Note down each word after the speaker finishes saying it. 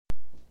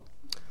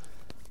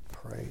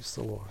Praise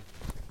the Lord.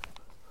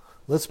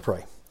 Let's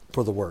pray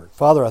for the Word.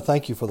 Father, I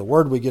thank you for the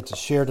Word we get to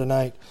share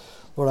tonight.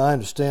 Lord, I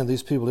understand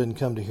these people didn't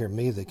come to hear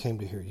me, they came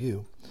to hear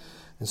you.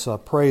 And so I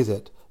pray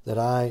that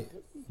I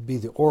be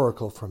the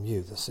oracle from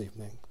you this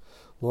evening,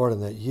 Lord,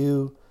 and that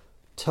you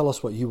tell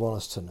us what you want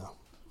us to know.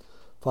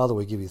 Father,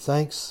 we give you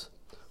thanks.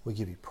 We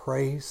give you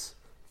praise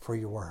for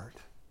your Word.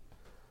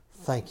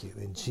 Thank you.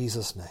 In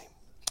Jesus' name,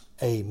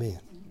 amen.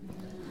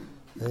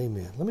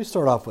 Amen. Let me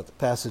start off with the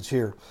passage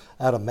here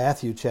out of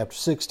Matthew chapter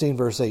 16,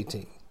 verse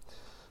 18.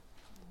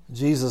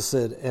 Jesus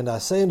said, "And I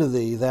say unto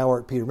thee, thou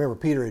art Peter." Remember,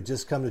 Peter had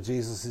just come to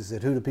Jesus. He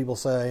said, "Who do people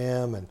say I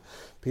am?" And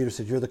Peter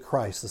said, "You're the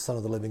Christ, the Son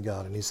of the living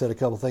God." And he said a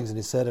couple things, and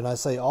he said, "And I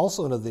say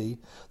also unto thee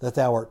that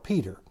thou art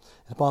Peter.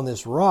 And upon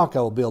this rock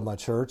I will build my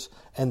church,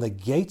 and the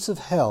gates of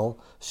hell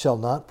shall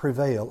not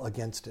prevail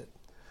against it."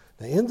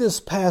 Now, in this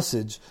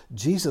passage,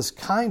 Jesus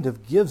kind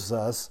of gives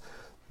us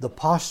the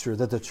posture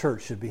that the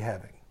church should be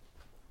having.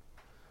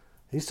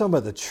 He's talking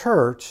about the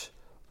church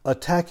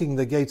attacking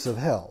the gates of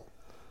hell.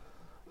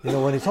 You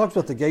know, when he talks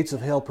about the gates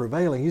of hell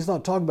prevailing, he's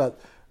not talking about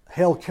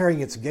hell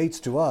carrying its gates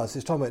to us.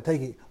 He's talking about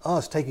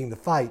taking the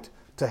fight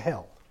to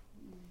hell.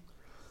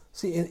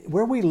 See,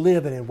 where we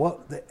live and in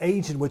what the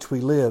age in which we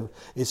live,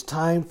 it's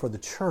time for the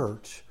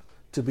church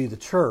to be the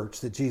church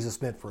that Jesus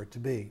meant for it to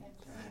be.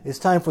 It's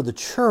time for the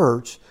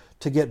church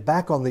to get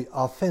back on the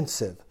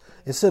offensive.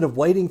 Instead of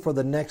waiting for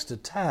the next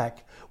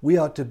attack, we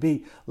ought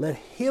to let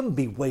Him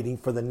be waiting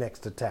for the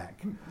next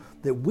attack.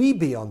 That we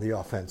be on the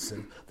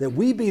offensive. That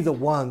we be the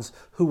ones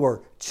who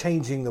are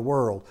changing the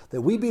world.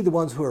 That we be the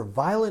ones who are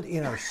violent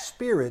in our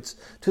spirits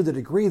to the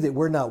degree that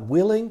we're not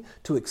willing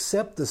to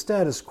accept the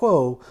status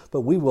quo,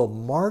 but we will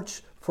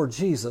march for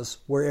Jesus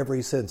wherever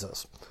He sends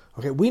us.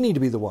 Okay, we need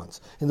to be the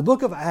ones. In the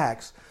book of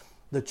Acts,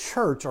 the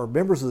church, or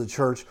members of the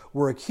church,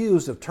 were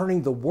accused of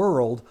turning the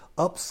world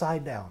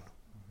upside down.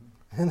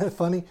 Isn't that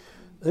funny?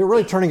 They were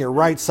really turning it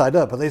right side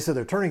up, but they said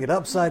they're turning it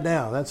upside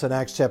down. That's in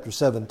Acts chapter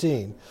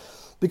 17.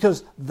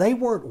 Because they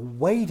weren't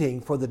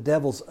waiting for the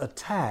devil's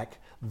attack.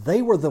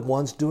 They were the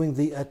ones doing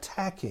the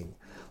attacking.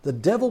 The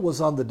devil was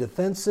on the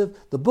defensive.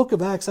 The book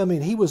of Acts,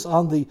 he was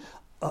on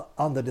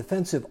the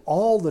defensive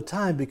all the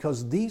time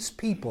because these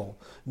people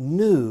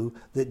knew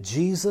that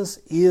Jesus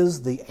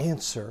is the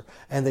answer,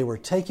 and they were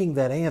taking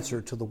that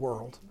answer to the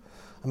world.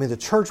 The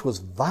church was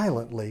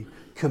violently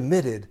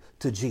committed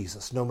to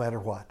Jesus, no matter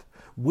what,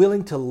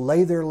 willing to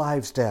lay their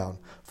lives down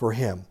for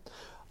Him.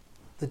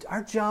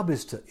 Our job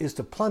is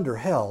to plunder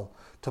hell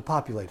to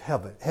populate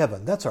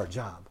heaven. That's our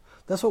job.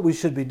 That's what we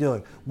should be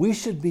doing. We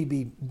should be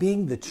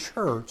being the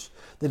church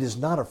that is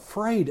not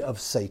afraid of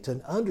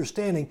Satan,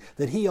 understanding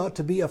that he ought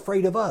to be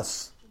afraid of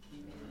us.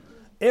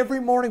 Every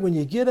morning when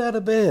you get out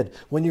of bed,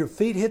 when your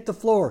feet hit the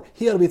floor,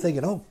 he ought to be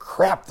thinking, "Oh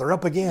crap, they're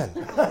up again."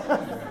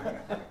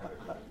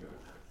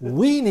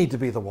 We need to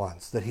be the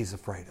ones that he's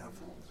afraid of.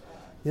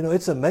 You know,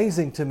 it's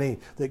amazing to me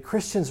that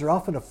Christians are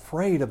often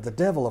afraid of the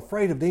devil,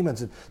 afraid of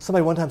demons. And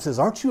somebody one time says,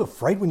 "Aren't you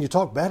afraid when you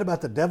talk bad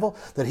about the devil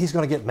that he's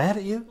going to get mad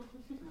at you?"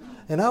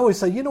 And I always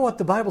say, you know what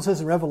the Bible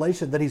says in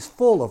Revelation? That he's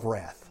full of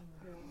wrath.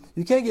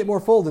 You can't get more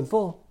full than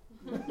full.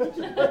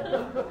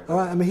 All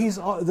right?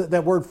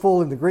 That word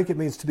full in the Greek, it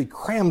means to be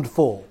crammed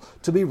full,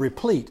 to be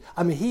replete.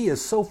 He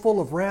is so full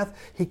of wrath,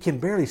 he can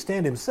barely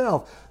stand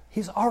himself.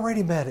 He's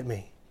already mad at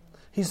me.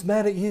 He's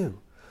mad at you.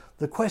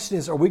 The question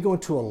is, are we going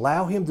to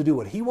allow him to do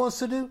what he wants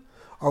to do,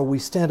 or will we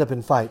stand up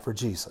and fight for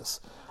Jesus?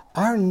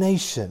 Our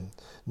nation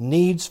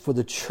needs for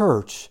the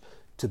church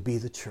to be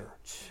the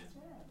church.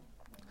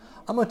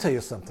 I'm going to tell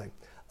you something.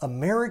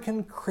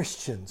 American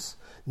Christians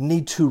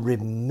need to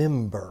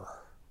remember,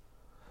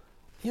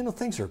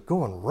 things are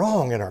going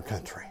wrong in our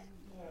country.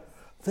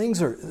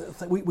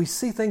 We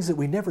see things that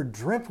we never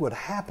dreamt would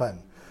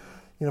happen.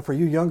 For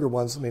you younger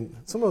ones,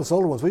 some of us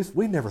older ones,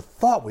 we never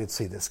thought we'd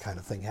see this kind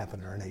of thing happen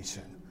in our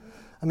nation.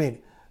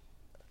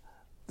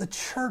 The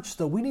church,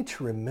 though, we need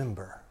to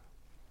remember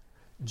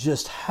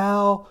just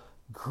how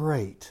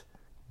great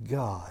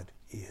God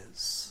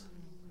is.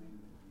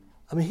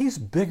 He's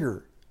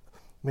bigger.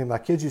 My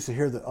kids used to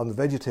hear that on the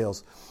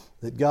VeggieTales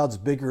that God's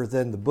bigger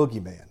than the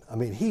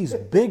boogeyman. He's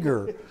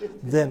bigger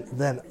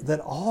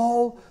than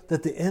all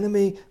that the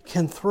enemy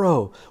can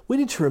throw. We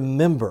need to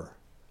remember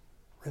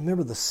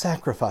the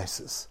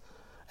sacrifices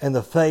and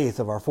the faith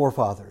of our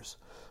forefathers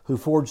who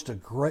forged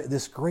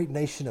this great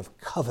nation of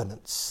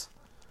covenants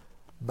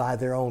by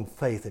their own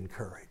faith and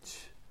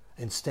courage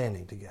and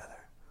standing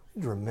together. We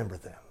need to remember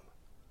them.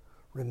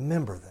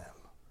 Remember them.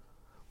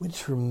 We need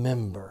to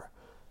remember.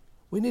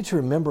 We need to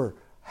remember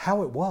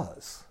how it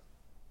was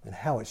and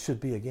how it should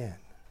be again.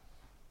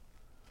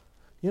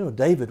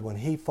 David, when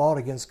he fought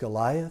against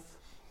Goliath,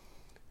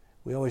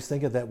 we always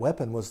think of that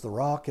weapon was the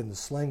rock and the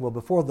sling. Well,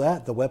 before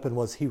that, the weapon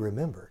was he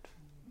remembered.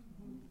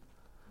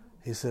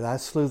 He said, "I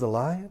slew the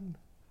lion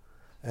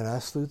and I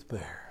slew the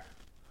bear.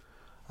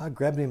 I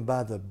grabbed him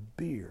by the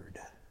beard."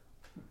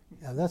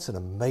 Now, that's an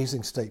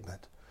amazing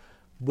statement.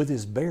 With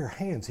his bare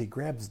hands, he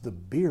grabs the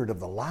beard of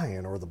the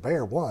lion or the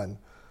bear one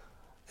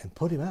and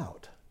put him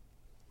out.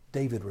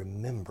 David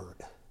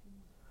remembered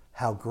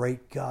how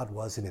great God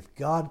was. And if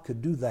God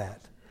could do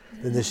that,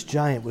 then this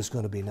giant was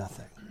going to be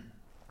nothing.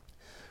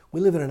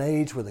 We live in an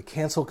age where the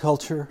cancel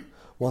culture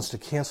wants to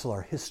cancel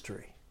our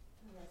history.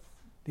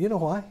 Do you know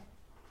why?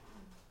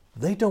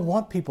 They don't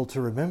want people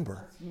to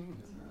remember.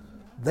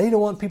 They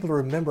don't want people to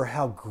remember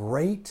how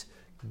great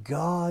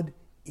God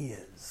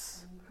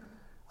is.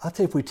 I'll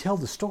tell you, if we tell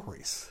the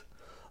stories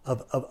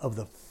of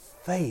the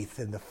faith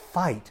and the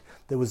fight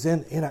that was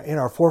in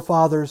our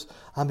forefathers,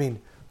 I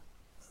mean,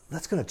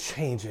 that's going to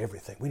change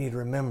everything. We need to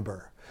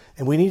remember.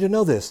 And we need to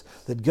know this,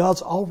 that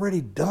God's already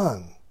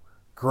done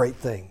great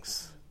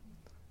things.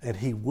 And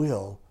He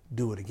will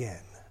do it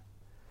again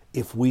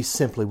if we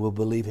simply will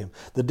believe Him.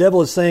 The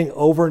devil is saying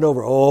over and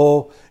over,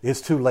 oh, it's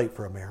too late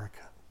for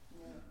America.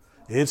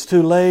 It's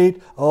too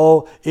late.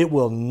 Oh, it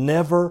will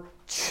never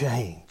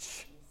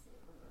change.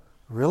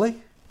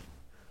 Really?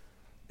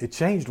 It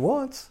changed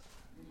once.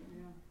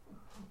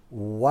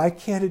 Why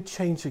can't it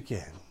change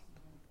again?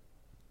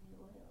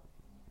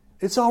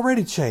 It's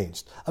already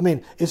changed. I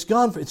mean, it's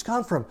gone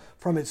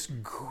from its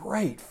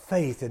great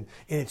faith and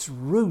its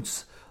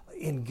roots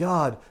in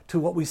God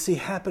to what we see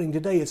happening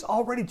today. It's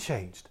already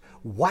changed.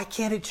 Why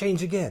can't it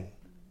change again?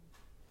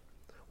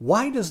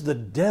 Why does the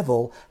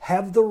devil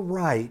have the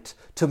right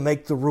to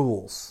make the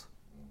rules?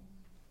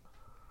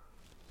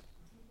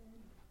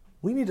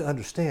 We need to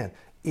understand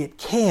it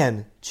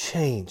can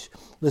change.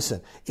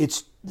 Listen,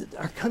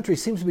 our country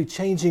seems to be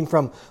changing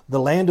from the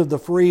land of the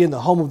free and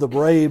the home of the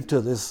brave to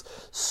this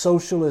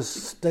socialist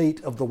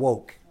state of the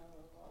woke.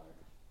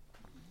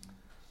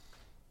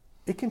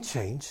 It can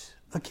change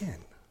again.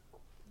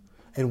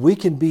 And we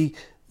can be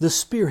the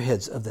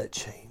spearheads of that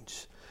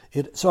change.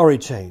 It's already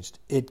changed.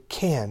 It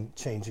can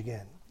change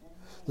again.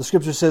 The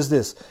Scripture says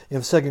this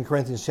in 2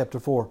 Corinthians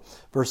chapter 4,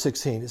 verse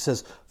 16. It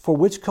says, "For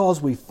which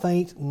cause we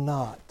faint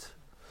not,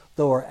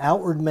 though our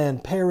outward man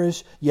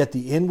perish, yet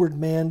the inward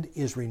man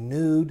is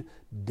renewed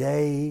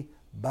day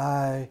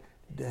by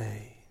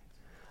day."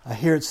 I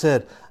hear it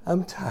said,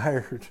 "I'm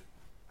tired."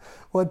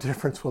 What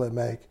difference will it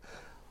make?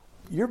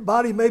 Your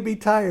body may be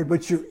tired,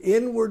 but your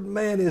inward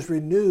man is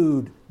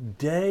renewed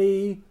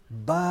day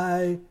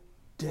by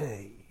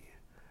day.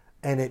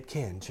 And it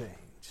can change.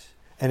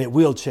 And it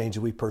will change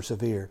if we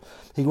persevere.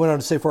 He went on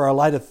to say, "For our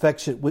light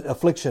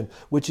affliction,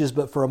 which is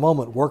but for a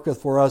moment, worketh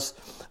for us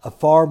a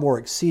far more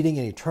exceeding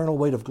and eternal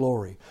weight of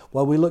glory.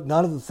 While we look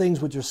not at the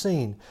things which are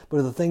seen, but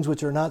at the things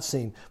which are not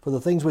seen. For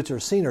the things which are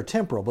seen are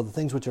temporal, but the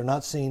things which are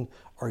not seen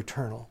are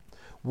eternal."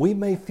 We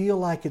may feel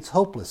like it's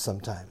hopeless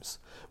sometimes.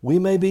 We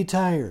may be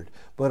tired,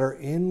 but our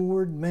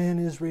inward man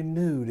is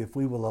renewed if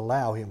we will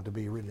allow him to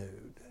be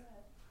renewed.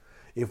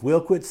 If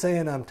we'll quit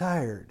saying, "I'm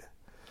tired,"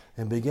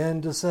 and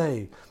begin to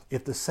say,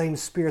 if the same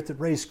Spirit that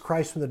raised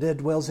Christ from the dead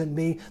dwells in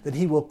me, then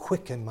He will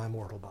quicken my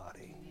mortal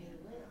body.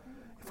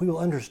 If we will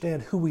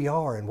understand who we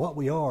are and what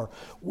we are,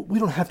 we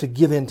don't have to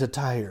give in to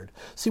tired.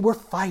 See, we're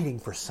fighting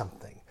for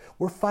something.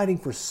 We're fighting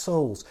for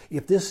souls.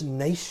 If this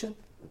nation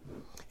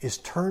is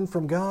turned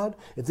from God,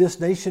 if this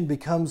nation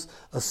becomes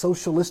a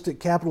socialistic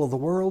capital of the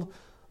world,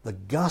 the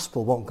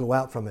gospel won't go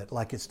out from it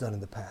like it's done in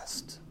the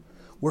past.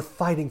 We're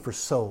fighting for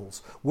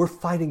souls. We're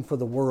fighting for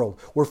the world.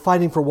 We're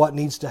fighting for what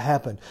needs to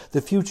happen,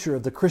 the future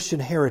of the Christian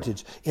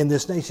heritage in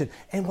this nation,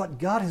 and what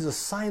God has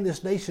assigned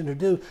this nation to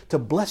do to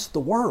bless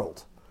the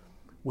world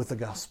with the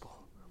gospel.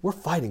 We're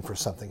fighting for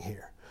something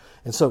here.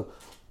 And so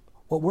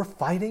what we're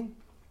fighting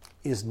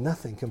is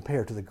nothing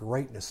compared to the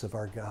greatness of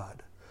our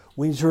God.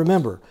 We need to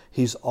remember,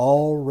 He's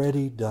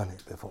already done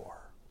it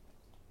before.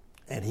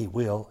 And He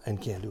will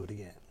and can do it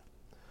again.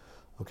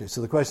 Okay,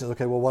 so the question is,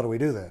 okay, well, what do we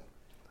do then?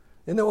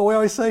 Isn't that what we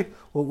always say?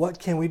 Well, what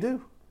can we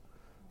do?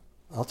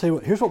 I'll tell you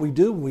what, here's what we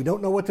do when we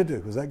don't know what to do.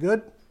 Is that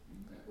good?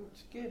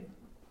 It's good.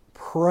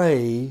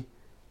 Pray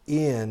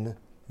in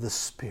the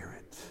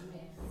Spirit.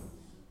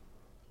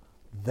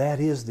 That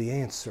is the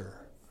answer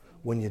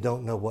when you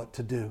don't know what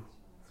to do.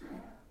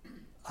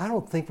 I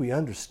don't think we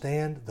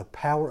understand the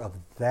power of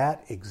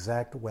that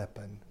exact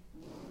weapon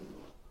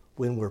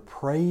when we're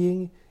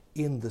praying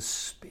in the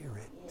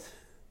Spirit.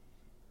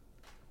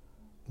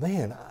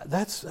 Man,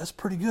 that's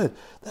pretty good.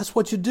 That's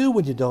what you do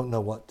when you don't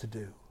know what to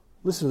do.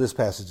 Listen to this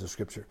passage of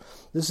Scripture.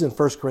 This is in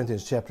 1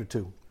 Corinthians chapter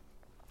 2.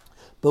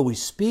 "But we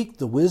speak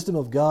the wisdom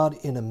of God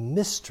in a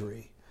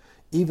mystery,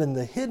 even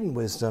the hidden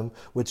wisdom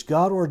which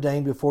God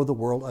ordained before the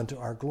world unto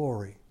our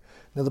glory."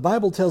 Now the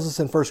Bible tells us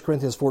in 1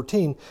 Corinthians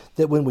 14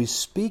 that when we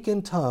speak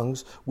in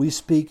tongues, we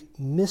speak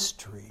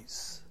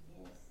mysteries.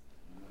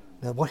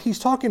 Now what he's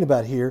talking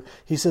about here,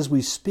 he says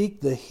we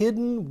speak the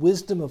hidden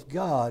wisdom of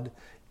God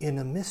in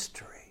a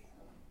mystery.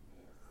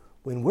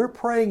 When we're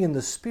praying in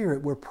the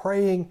Spirit, we're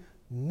praying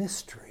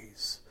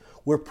mysteries.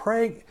 We're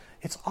praying,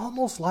 it's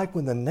almost like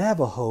when the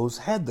Navajos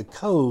had the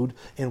code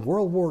in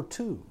World War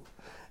II.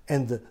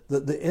 And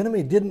the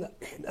enemy didn't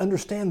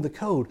understand the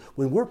code.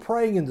 When we're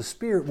praying in the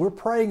Spirit, we're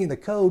praying in the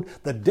code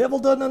the devil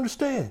doesn't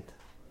understand.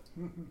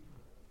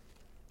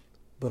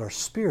 But our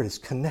spirit is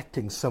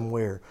connecting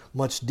somewhere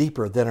much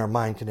deeper than our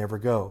mind can ever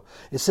go.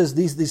 It says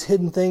these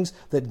hidden things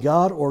that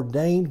God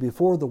ordained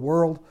before the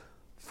world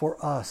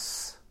for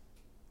us,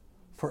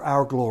 for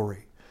our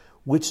glory.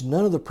 which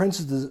none of the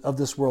princes of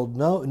this world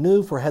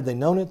knew, for had they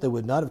known it, they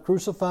would not have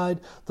crucified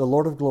the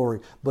Lord of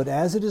glory. But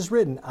as it is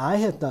written, eye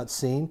hath not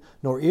seen,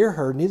 nor ear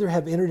heard, neither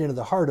have entered into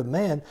the heart of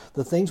man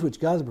the things which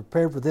God hath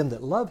prepared for them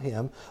that love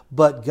him.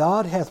 But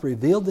God hath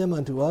revealed them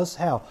unto us,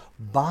 how?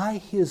 By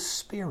his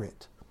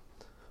Spirit.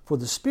 For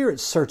the Spirit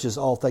searches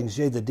all things,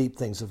 yea, the deep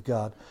things of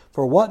God.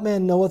 For what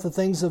man knoweth the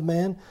things of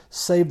man,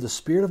 save the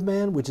Spirit of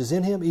man which is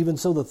in him? Even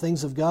so the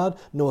things of God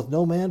knoweth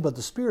no man but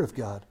the Spirit of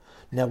God.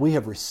 Now we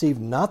have received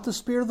not the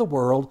spirit of the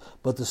world,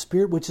 but the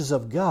Spirit which is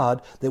of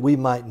God, that we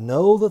might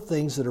know the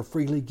things that are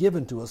freely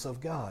given to us of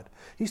God.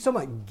 He's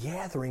talking about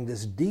gathering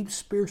this deep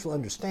spiritual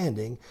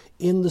understanding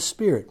in the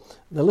Spirit.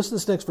 Now listen to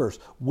this next verse.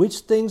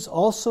 Which things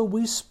also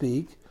we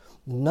speak,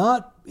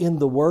 not in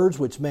the words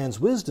which man's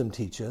wisdom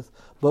teacheth,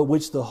 but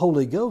which the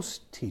Holy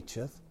Ghost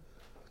teacheth,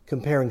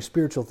 comparing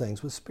spiritual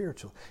things with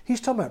spiritual. He's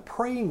talking about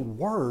praying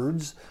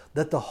words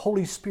that the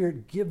Holy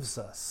Spirit gives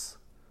us.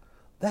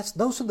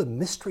 Those are the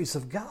mysteries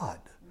of God.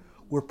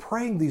 We're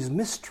praying these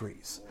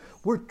mysteries.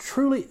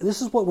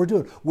 This is what we're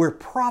doing. We're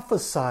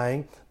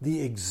prophesying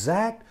the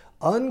exact,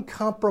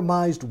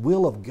 uncompromised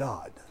will of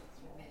God.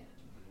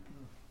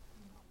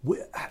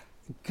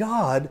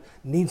 God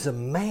needs a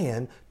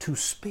man to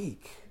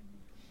speak.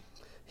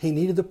 He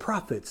needed the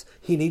prophets.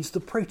 He needs the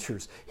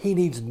preachers. He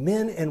needs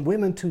men and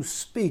women to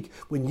speak.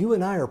 When you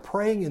and I are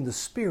praying in the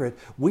Spirit,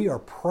 we are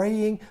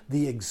praying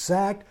the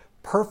exact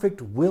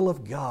perfect will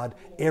of God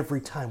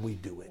every time we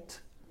do it.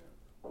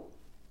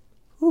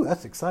 Ooh,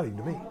 that's exciting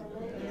to me.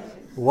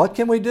 What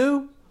can we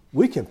do?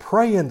 We can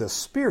pray in the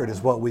Spirit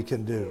is what we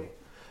can do.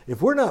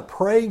 If we're not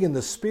praying in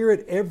the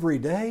Spirit every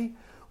day,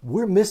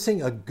 we're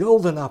missing a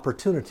golden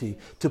opportunity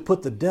to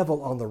put the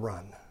devil on the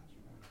run.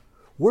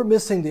 We're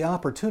missing the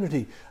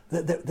opportunity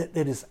that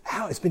is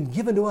out. It's been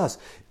given to us.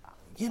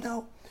 You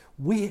know,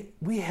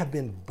 we have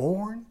been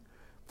born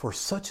for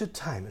such a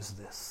time as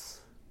this.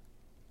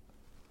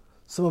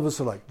 Some of us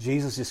are like,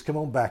 Jesus, just come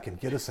on back and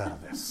get us out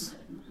of this.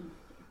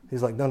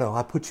 He's like, no,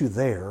 I put you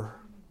there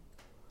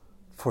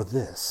for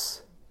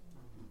this.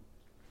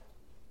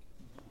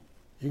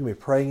 You can be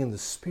praying in the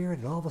Spirit,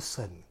 and all of a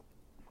sudden,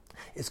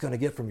 it's going to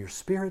get from your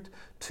spirit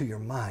to your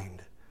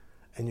mind,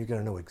 and you're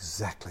going to know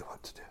exactly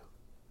what to do.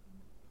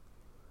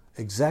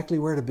 Exactly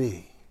where to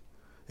be.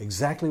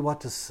 Exactly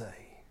what to say.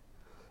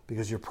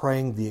 Because you're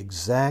praying the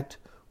exact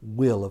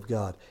will of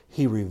God.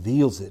 He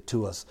reveals it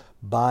to us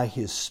by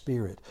His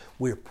Spirit.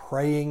 We're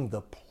praying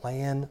the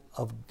plan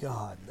of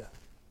God.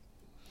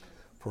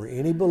 For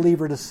any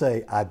believer to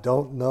say, I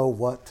don't know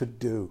what to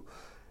do,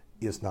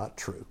 is not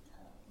true.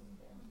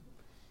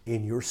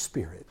 In your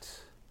spirit,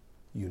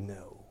 you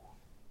know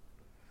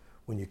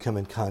when you come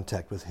in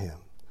contact with Him.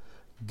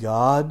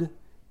 God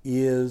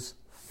is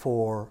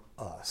for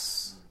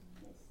us.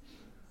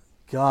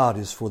 God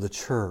is for the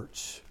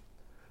church.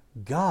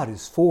 God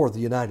is for the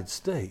United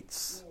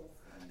States.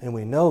 And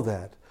we know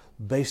that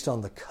based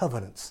on the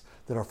covenants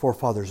that our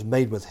forefathers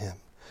made with Him.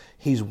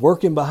 He's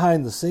working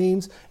behind the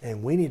scenes,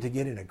 and we need to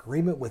get in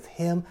agreement with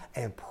Him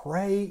and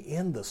pray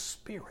in the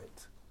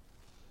Spirit.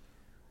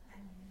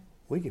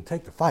 We can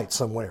take the fight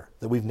somewhere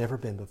that we've never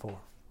been before.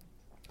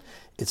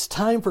 It's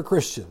time for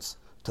Christians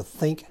to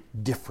think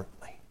differently.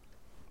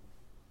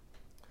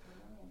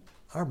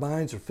 Our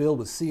minds are filled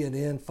with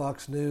CNN,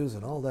 Fox News,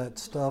 and all that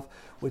stuff,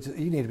 which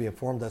you need to be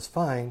informed, that's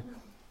fine.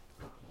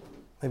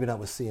 Maybe not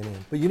with CNN,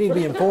 but you need to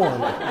be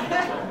informed.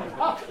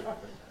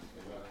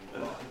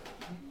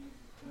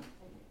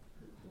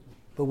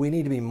 But we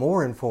need to be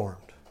more informed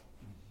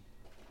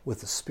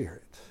with the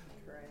Spirit.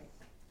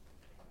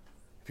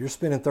 If you're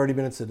spending 30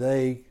 minutes a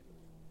day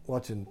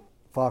watching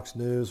Fox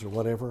News or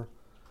whatever,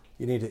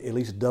 you need to at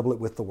least double it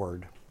with the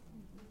Word.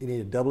 You need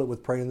to double it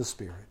with praying in the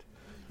Spirit.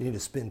 You need to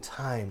spend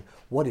time.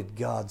 What did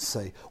God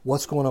say?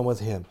 What's going on with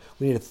Him?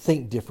 We need to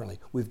think differently.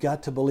 We've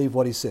got to believe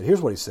what He said.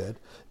 Here's what He said.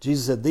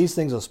 Jesus said, these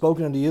things I've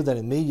spoken unto you, that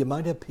in me you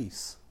might have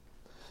peace.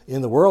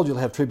 In the world you'll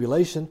have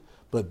tribulation,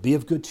 but be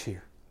of good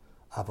cheer.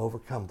 I've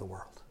overcome the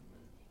world.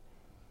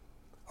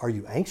 Are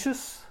you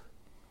anxious?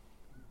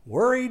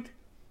 Worried?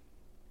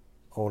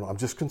 Oh, no, I'm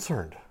just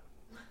concerned.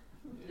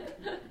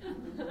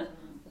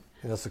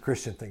 And that's the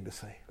Christian thing to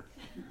say.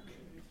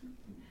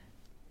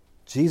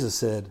 Jesus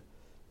said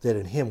that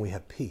in Him we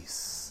have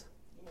peace.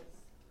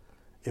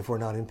 If we're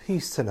not in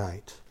peace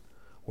tonight,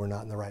 we're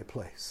not in the right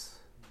place.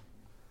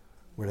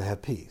 We're to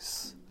have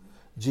peace.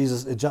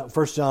 Jesus, 1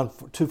 John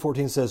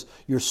 2:14 says,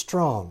 you're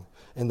strong,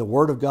 and the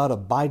word of God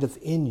abideth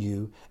in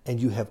you, and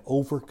you have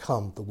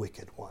overcome the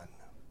wicked one.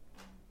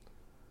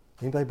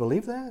 Anybody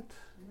believe that?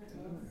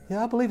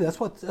 Yeah, I believe that.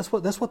 That's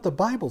what the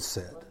Bible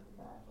said.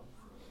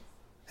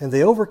 And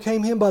they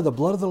overcame him by the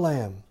blood of the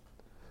Lamb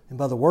and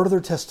by the word of their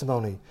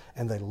testimony,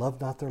 and they loved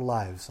not their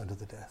lives unto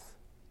the death.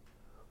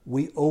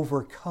 We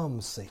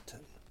overcome Satan.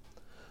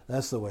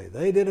 That's the way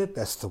they did it.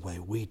 That's the way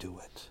we do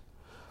it.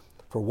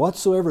 For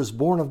whatsoever is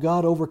born of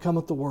God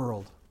overcometh the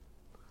world.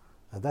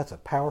 Now that's a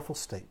powerful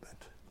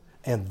statement.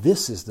 And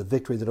this is the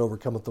victory that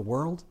overcometh the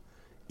world,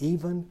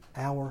 even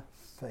our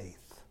faith.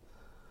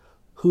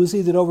 Who is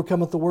he that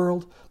overcometh the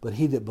world? But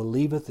he that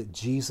believeth that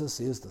Jesus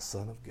is the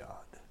Son of God.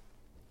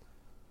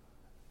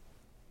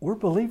 We're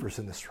believers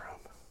in this room.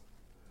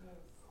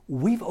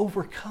 We've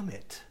overcome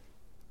it.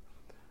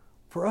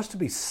 For us to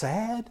be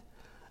sad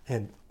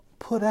and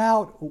put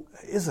out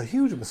is a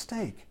huge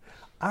mistake.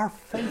 Our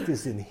faith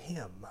is in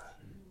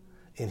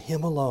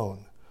Him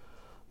alone.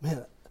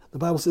 Man, the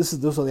Bible says,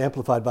 this is what the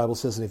Amplified Bible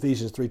says in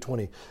Ephesians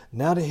 3:20.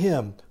 Now to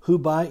Him who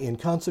by, in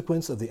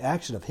consequence of the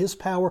action of His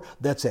power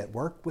that's at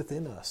work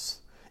within us,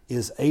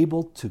 is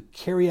able to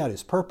carry out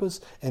His purpose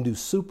and do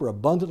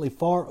superabundantly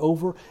far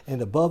over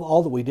and above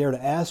all that we dare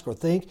to ask or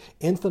think,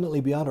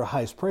 infinitely beyond our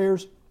highest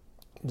prayers,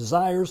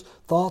 desires,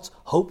 thoughts,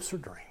 hopes, or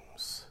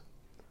dreams.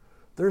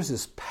 There's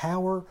this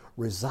power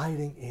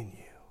residing in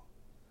you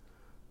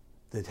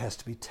that has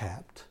to be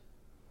tapped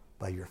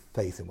by your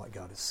faith in what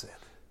God has said.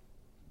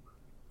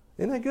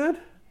 Isn't that good?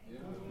 Yeah.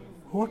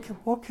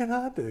 What can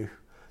I do?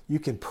 You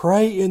can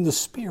pray in the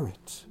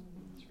Spirit.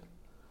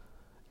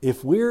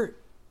 If we're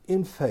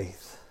in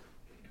faith,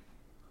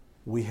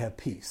 we have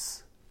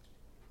peace.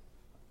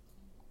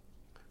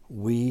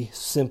 We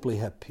simply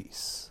have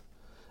peace.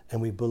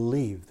 And we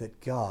believe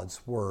that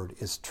God's Word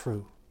is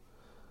true.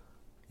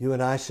 You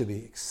and I should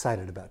be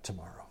excited about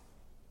tomorrow.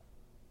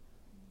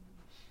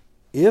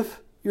 If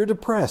you're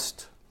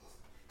depressed,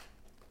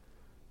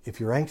 if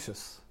you're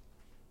anxious,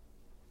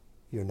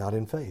 you're not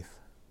in faith.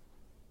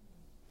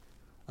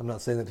 I'm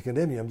not saying that to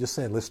condemn you. I'm just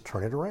saying let's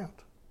turn it around.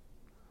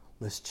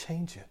 Let's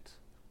change it.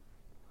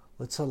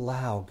 Let's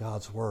allow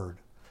God's Word.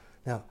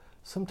 Now,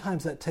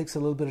 sometimes that takes a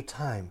little bit of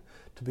time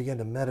to begin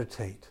to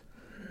meditate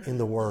in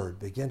the Word.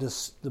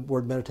 The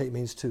word meditate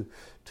means to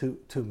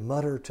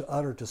mutter, to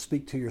utter, to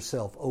speak to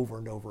yourself over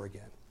and over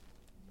again.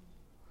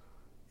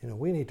 You know,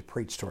 we need to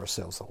preach to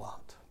ourselves a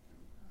lot.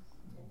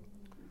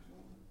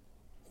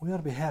 We ought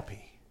to be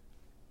happy.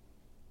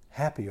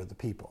 Happy are the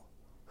people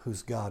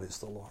whose God is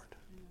the Lord.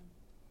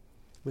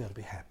 We ought to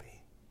be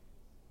happy.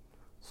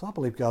 So I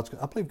believe God's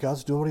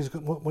doing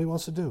what He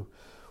wants to do.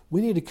 We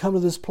need to come to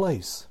this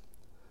place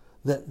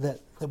that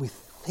we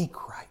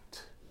think right.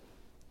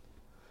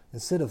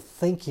 Instead of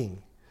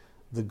thinking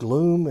the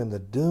gloom and the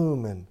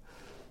doom and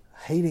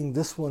hating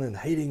this one and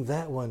hating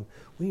that one,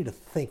 we need to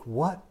think,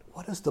 what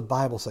does the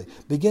Bible say?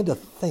 Begin to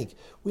think.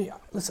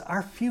 Listen,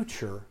 our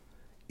future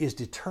is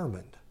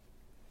determined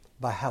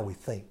by how we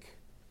think.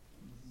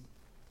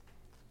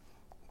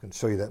 I can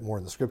show you that more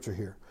in the Scripture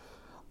here.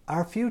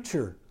 Our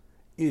future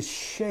is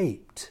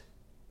shaped,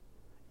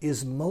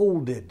 is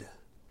molded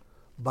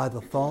by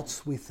the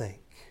thoughts we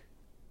think.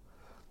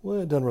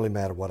 Well, it doesn't really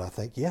matter what I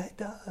think. Yeah, it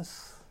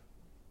does.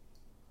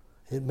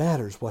 It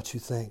matters what you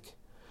think.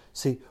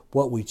 See,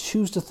 what we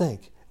choose to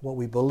think, what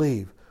we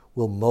believe,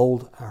 will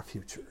mold our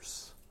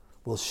futures,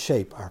 will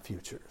shape our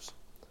futures.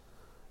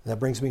 And that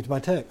brings me to my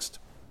text.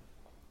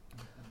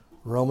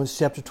 Romans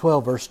chapter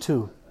 12, verse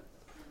 2.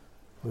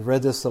 We've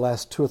read this the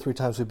last 2 or 3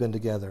 times we've been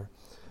together.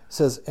 It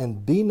says,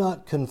 "And be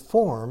not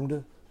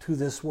conformed to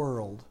this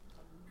world,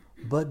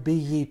 but be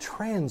ye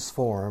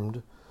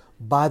transformed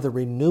by the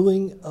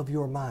renewing of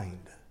your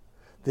mind,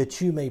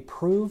 that you may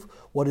prove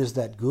what is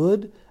that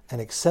good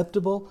and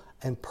acceptable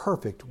and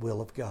perfect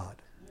will of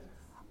God."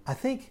 I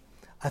think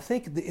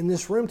in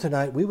this room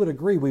tonight we would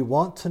agree we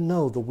want to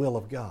know the will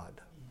of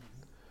God.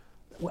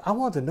 I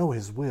want to know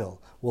His will.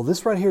 Well,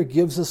 this right here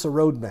gives us a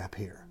roadmap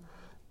here.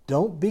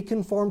 Don't be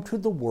conformed to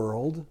the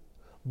world,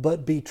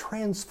 but be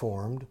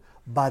transformed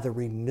by the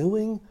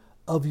renewing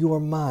of your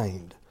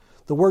mind.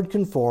 The word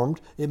conformed,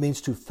 it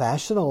means to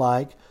fashion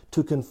alike,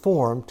 to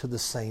conform to the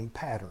same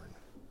pattern.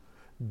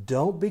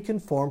 Don't be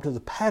conformed to the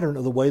pattern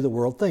of the way the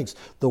world thinks.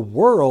 The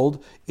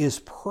world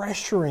is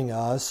pressuring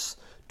us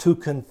to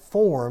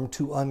conform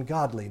to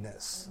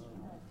ungodliness.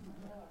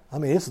 I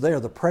mean, it's there.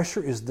 The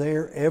pressure is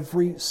there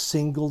every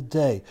single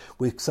day.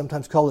 We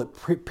sometimes call it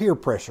peer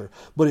pressure,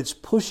 but it's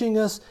pushing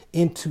us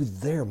into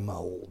their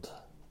mold.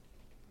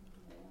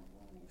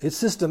 It's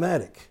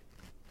systematic.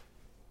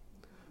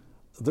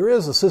 There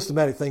is a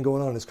systematic thing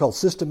going on. It's called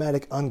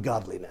systematic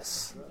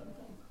ungodliness.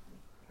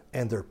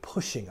 And they're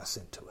pushing us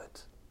into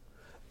it.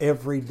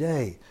 Every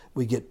day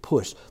we get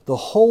pushed. The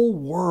whole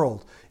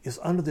world is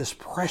under this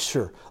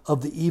pressure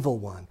of the evil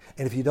one.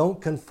 And if you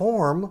don't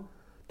conform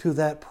to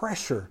that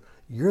pressure,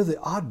 you're the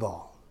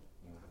oddball.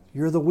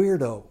 You're the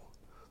weirdo.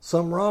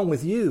 Something wrong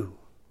with you.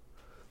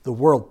 The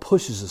world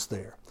pushes us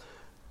there.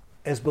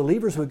 As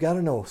believers, we've got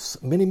to know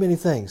many, many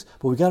things.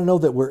 But we've got to know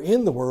that we're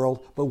in the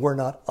world, but we're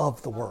not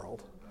of the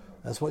world.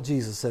 That's what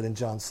Jesus said in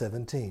John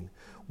 17.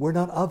 We're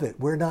not of it.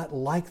 We're not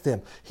like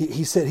them.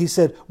 He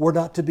said we're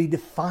not to be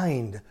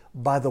defined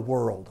by the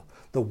world.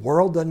 The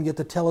world doesn't get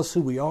to tell us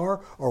who we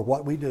are or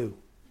what we do.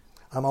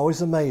 I'm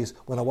always amazed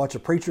when I watch a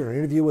preacher in an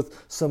interview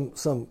with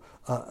some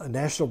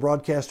national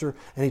broadcaster,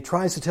 and he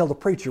tries to tell the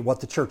preacher what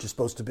the church is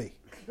supposed to be.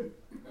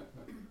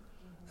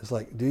 It's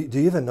like, do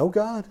you even know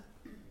God?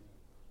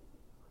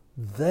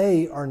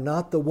 They are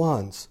not the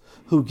ones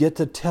who get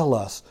to tell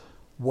us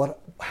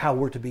how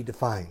we're to be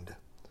defined.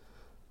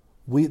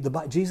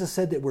 Jesus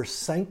said that we're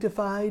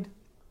sanctified,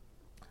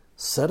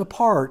 set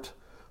apart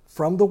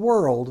from the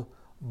world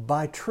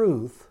by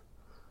truth.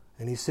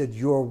 And he said,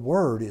 your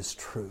word is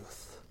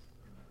truth.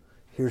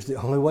 Here's the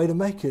only way to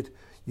make it.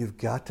 You've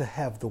got to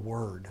have the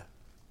word.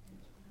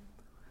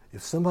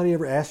 If somebody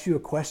ever asks you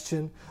a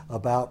question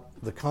about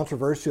the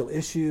controversial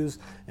issues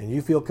and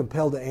you feel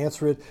compelled to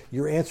answer it,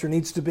 your answer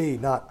needs to be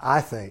not,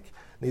 I think.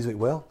 It needs to be,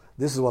 well,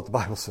 this is what the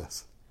Bible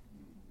says.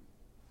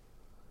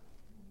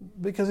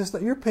 Because it's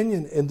not your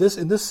opinion in this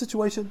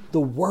situation.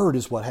 The word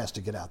is what has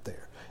to get out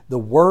there. The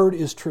word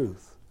is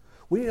truth.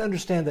 We need to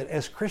understand that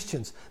as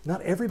Christians,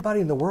 not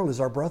everybody in the world is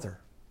our brother.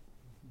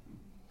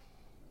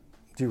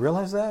 Do you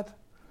realize that?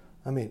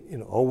 I mean,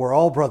 we're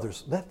all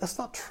brothers. That's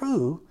not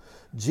true.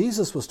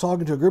 Jesus was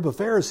talking to a group of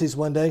Pharisees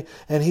one day,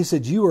 and he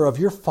said, you are of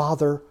your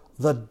father,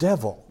 the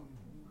devil.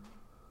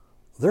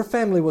 Their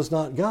family was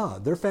not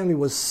God. Their family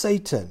was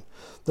Satan.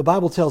 The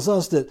Bible tells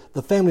us that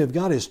the family of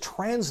God is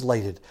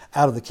translated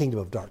out of the kingdom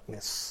of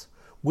darkness.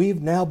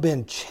 We've now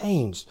been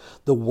changed.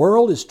 The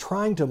world is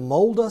trying to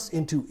mold us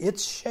into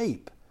its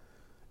shape.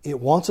 It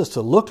wants us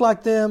to look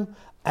like them,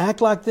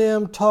 act like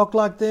them, talk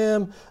like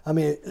them. I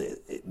mean,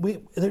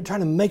 they're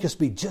trying to make us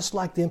be just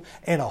like them.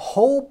 And a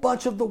whole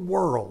bunch of the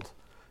world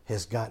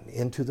has gotten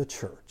into the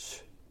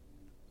church.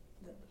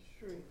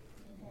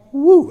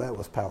 Woo, that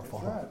was powerful.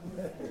 Huh?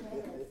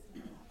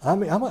 I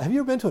mean, have you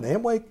ever been to an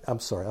Amway? I'm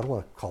sorry, I don't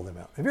want to call them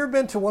out. Have you ever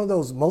been to one of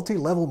those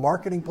multi-level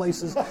marketing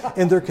places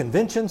in their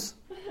conventions?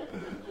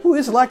 Ooh,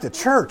 it's like the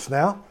church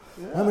now.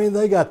 I mean,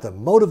 they got the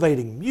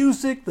motivating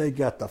music, they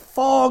got the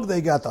fog,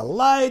 they got the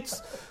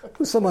lights.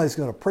 Somebody's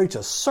going to preach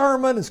a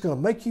sermon. It's going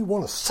to make you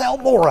want to sell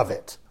more of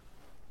it.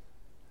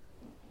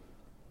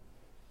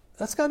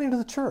 That's got into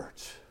the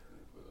church.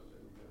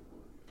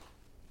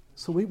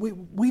 So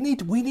we need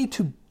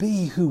to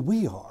be who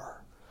we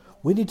are.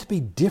 We need to be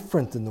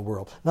different than the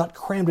world, not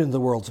crammed into the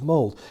world's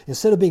mold.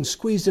 Instead of being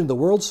squeezed into the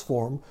world's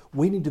form,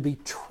 we need to be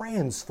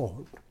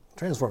transformed,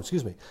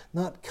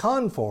 not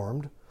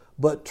conformed,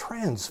 but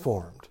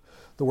transformed.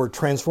 The word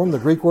transform, the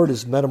Greek word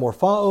is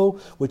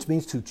metamorphao, which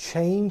means to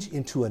change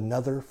into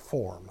another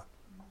form.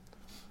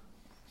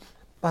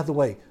 By the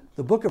way,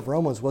 the book of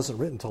Romans wasn't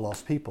written to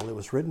lost people. It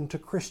was written to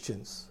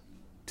Christians,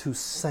 to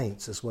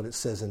saints, is what it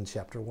says in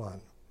chapter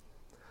 1.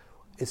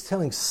 It's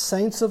telling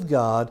saints of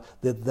God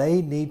that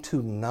they need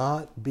to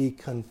not be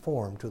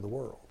conformed to the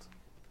world,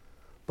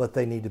 but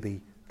they need to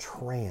be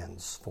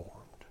transformed.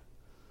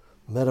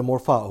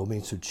 Metamorphao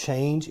means to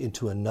change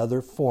into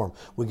another form.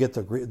 We get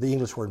the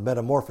English word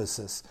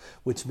metamorphosis,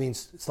 which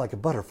means it's like a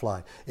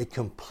butterfly. It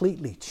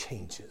completely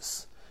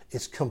changes.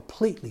 It's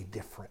completely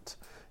different.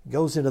 It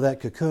goes into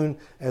that cocoon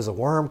as a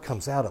worm,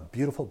 comes out a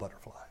beautiful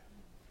butterfly.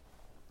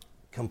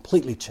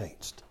 Completely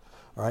changed.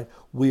 All right?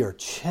 We are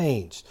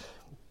changed.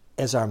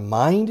 As our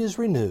mind is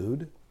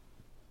renewed,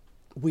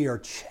 we are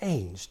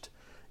changed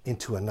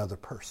into another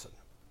person.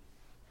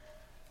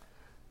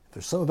 If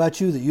there's something about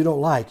you that you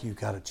don't like, you've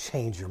got to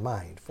change your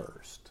mind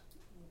first.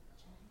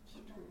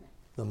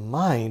 The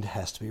mind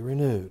has to be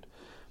renewed.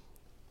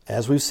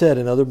 As we've said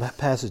in other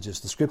passages,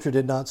 the Scripture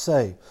did not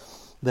say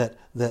that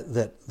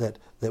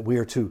we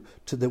are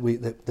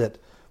that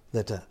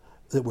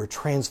we're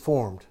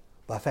transformed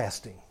by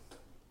fasting,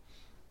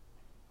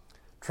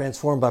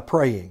 transformed by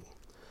praying,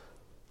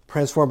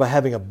 transformed by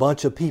having a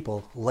bunch of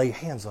people lay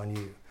hands on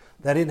you.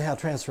 That isn't how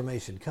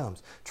transformation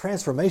comes.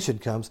 Transformation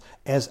comes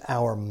as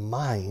our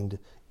mind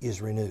is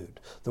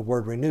renewed. The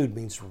word renewed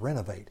means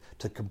renovate,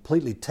 to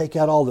completely take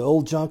out all the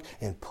old junk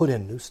and put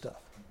in new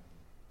stuff.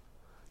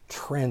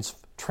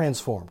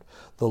 Transformed.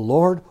 The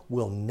Lord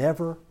will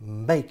never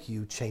make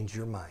you change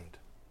your mind.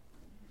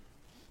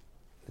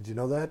 Did you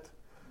know that?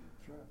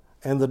 Sure.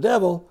 And the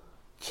devil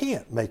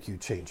can't make you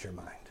change your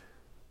mind.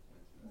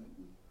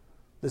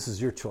 This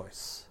is your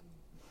choice.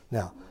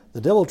 Now,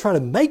 the devil will try to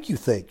make you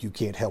think you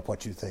can't help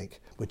what you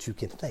think, but you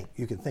can think.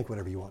 You can think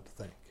whatever you want to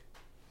think.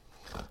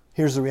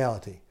 Here's the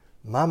reality.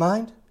 My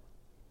mind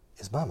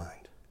is my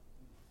mind.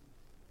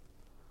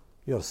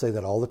 You ought to say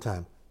that all the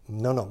time.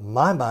 No,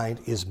 my mind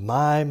is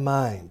my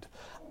mind.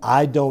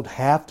 I don't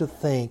have to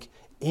think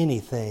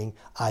anything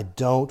I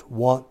don't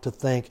want to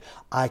think.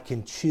 I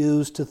can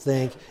choose to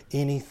think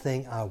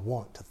anything I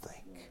want to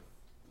think.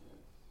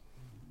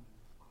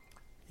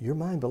 Your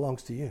mind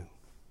belongs to you.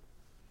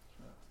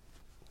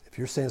 If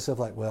you're saying stuff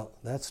like, well,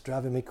 that's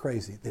driving me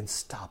crazy, then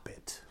stop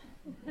it.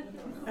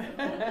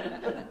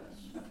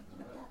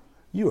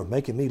 You are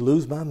making me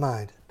lose my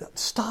mind.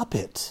 Stop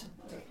it.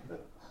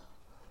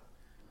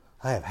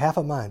 I have half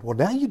a mind. Well,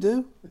 now you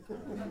do.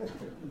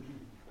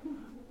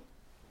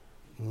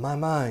 My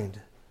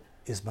mind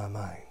is my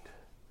mind.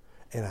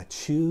 And I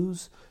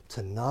choose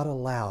to not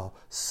allow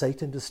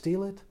Satan to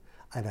steal it,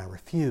 and I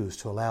refuse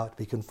to allow it to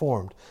be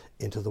conformed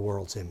into the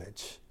world's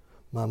image.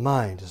 My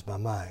mind is my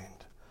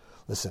mind.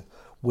 Listen,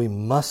 we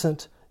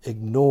mustn't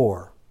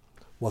ignore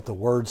what the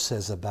Word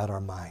says about our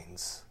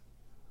minds.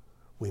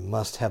 We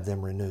must have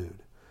them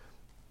renewed.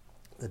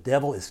 The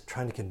devil is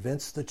trying to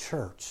convince the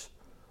church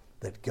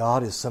that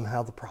God is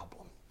somehow the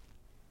problem.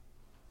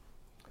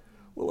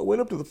 Well, I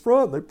went up to the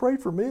front, they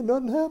prayed for me, and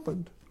nothing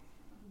happened.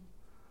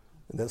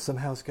 And that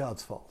somehow is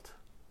God's fault.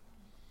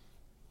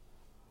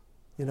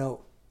 You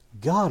know,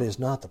 God is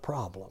not the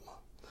problem.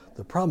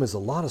 The problem is a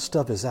lot of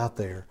stuff is out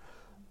there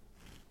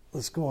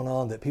that's going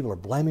on that people are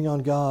blaming on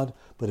God.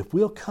 But if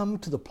we'll come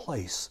to the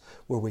place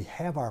where we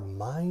have our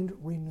mind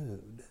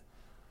renewed,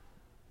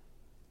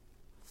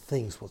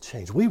 things will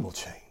change. We will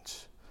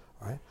change.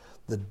 All right?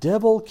 The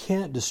devil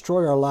can't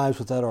destroy our lives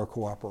without our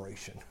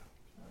cooperation.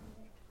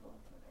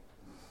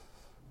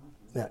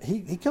 Now,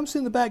 he comes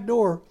in the back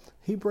door.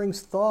 He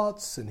brings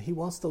thoughts, and he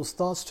wants those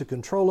thoughts to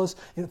control us.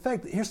 In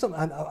fact, here's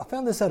something. I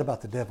found this out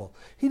about the devil.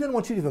 He doesn't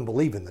want you to even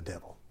believe in the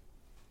devil.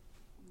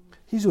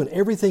 He's doing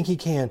everything he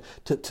can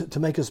to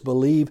make us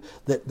believe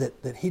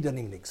that he doesn't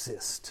even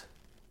exist.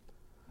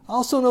 I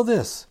also know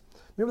this.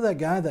 Remember that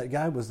guy? That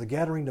guy was the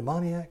Gadarene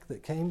demoniac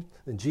that came,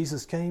 and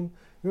Jesus came.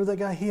 Remember that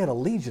guy? He had a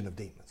legion of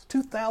demons.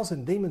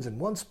 2,000 demons in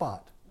one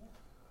spot.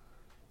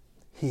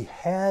 He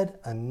had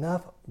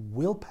enough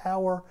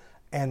willpower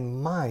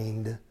and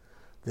mind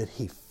that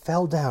he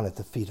fell down at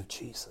the feet of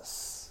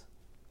Jesus.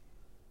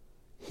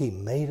 He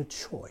made a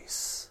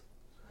choice,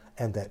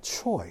 and that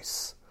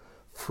choice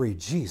freed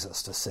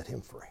Jesus to set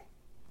him free.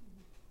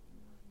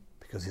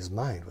 Because his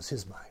mind was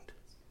his mind.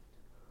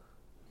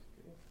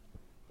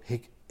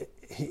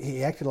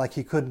 He acted like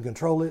he couldn't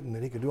control it and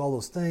that he could do all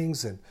those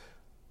things,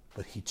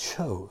 but he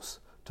chose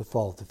to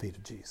fall at the feet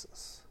of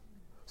Jesus.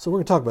 So we're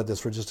going to talk about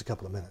this for just a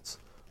couple of minutes.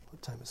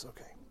 What time is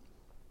okay?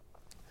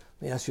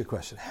 Let me ask you a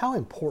question. How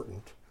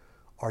important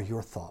are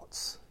your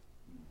thoughts?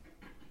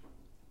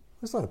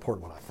 It's not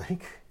important what I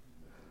think.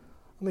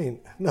 I mean,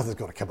 nothing's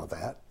going to come of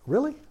that.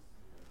 Really?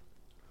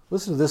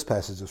 Listen to this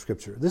passage of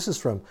Scripture. This is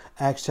from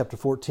Acts chapter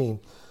 14,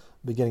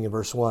 beginning in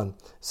verse 1. It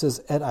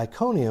says, At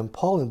Iconium,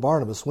 Paul and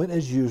Barnabas went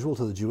as usual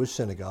to the Jewish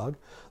synagogue.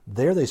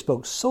 There they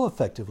spoke so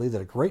effectively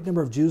that a great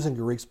number of Jews and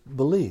Greeks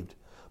believed.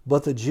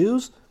 But the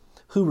Jews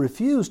who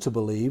refused to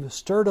believe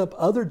stirred up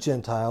other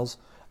Gentiles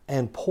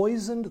and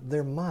poisoned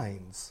their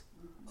minds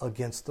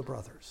against the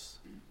brothers.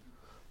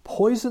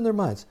 Poisoned their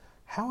minds.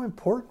 How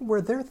important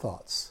were their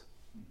thoughts?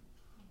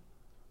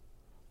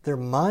 Their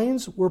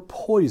minds were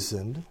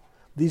poisoned.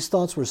 These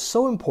thoughts were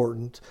so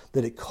important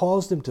that it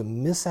caused them to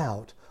miss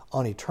out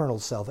on eternal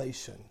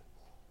salvation.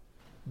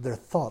 Their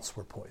thoughts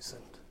were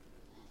poisoned.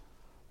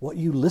 What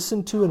you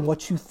listen to and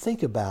what you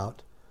think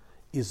about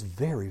is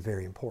very,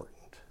 very important.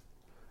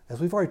 As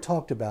we've already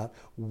talked about,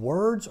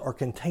 words are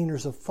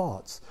containers of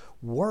thoughts.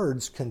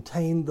 Words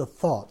contain the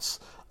thoughts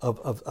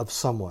of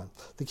someone.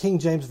 The King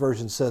James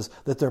Version says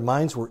that their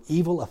minds were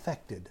evil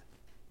affected.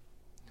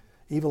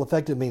 Evil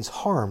affected means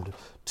harmed.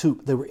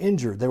 They were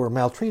injured, they were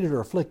maltreated or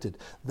afflicted.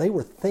 They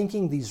were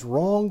thinking these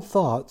wrong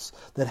thoughts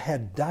that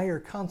had dire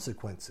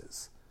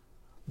consequences.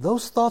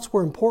 Those thoughts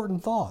were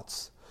important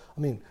thoughts. I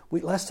mean,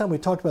 last time we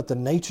talked about the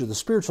nature, the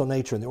spiritual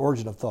nature and the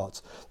origin of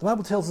thoughts. The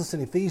Bible tells us in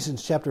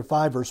Ephesians chapter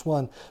 5, verse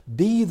 1,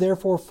 Be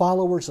therefore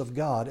followers of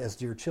God as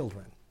dear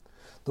children.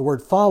 The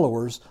word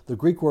followers, the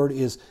Greek word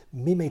is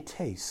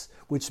mimetes,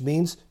 which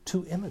means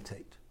to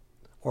imitate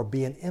or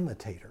be an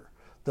imitator.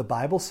 The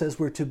Bible says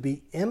we're to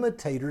be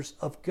imitators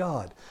of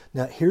God.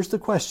 Now, here's the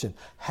question.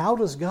 How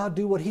does God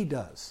do what He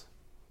does?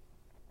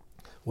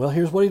 Well,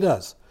 here's what He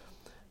does.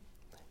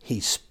 He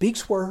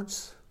speaks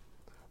words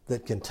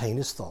that contain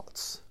His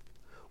thoughts.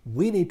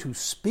 We need to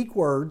speak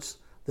words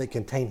that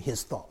contain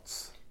His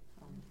thoughts.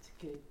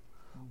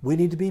 We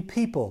need to be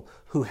people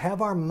who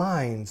have our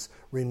minds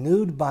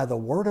renewed by the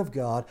Word of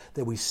God,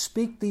 that we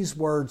speak these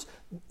words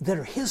that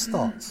are His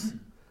thoughts.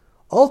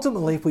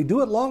 Ultimately, if we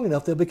do it long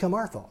enough, they'll become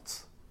our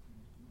thoughts.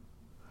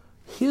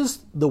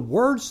 The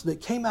words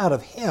that came out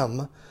of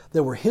Him,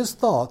 that were His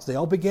thoughts, they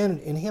all began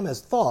in Him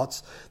as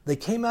thoughts, they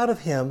came out of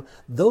Him.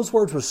 Those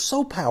words were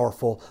so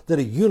powerful that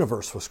a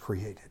universe was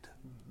created.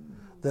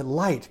 That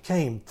light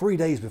came 3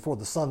 days before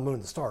the sun, moon,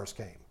 and the stars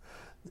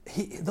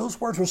came. Those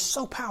words were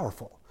so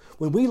powerful.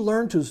 When we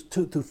learn to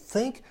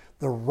think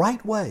the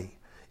right way,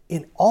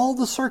 in all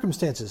the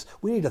circumstances,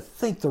 we need to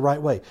think the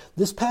right way.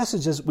 This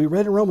passage, as we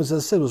read in Romans,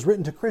 as I said, was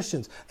written to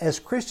Christians. As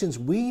Christians,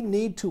 we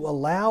need to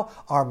allow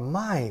our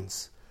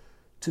minds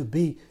to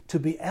be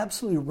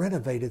absolutely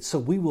renovated so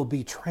we will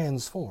be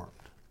transformed.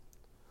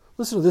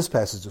 Listen to this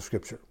passage of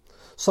Scripture.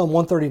 Psalm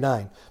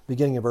 139,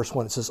 beginning in verse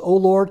 1. It says, O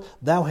Lord,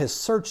 Thou hast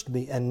searched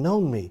me and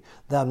known me.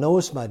 Thou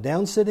knowest my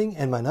downsitting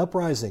and mine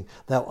uprising.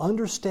 Thou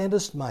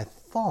understandest my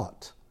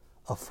thought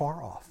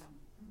afar off.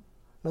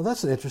 Now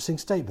that's an interesting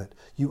statement.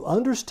 You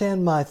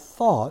understand my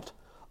thought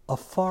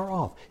afar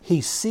off.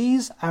 He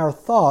sees our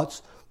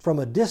thoughts from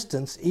a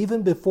distance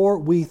even before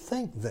we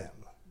think them.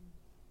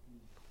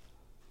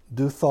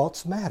 Do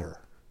thoughts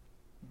matter?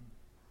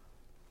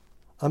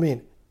 I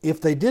mean, if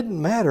they didn't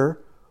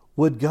matter,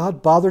 would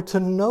God bother to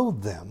know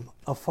them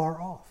afar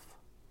off?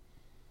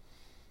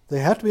 They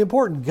have to be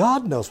important.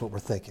 God knows what we're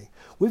thinking.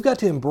 We've got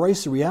to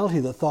embrace the reality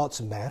that thoughts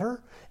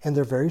matter, and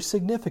they're very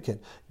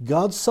significant.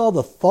 God saw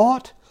the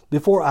thought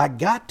before I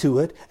got to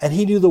it, and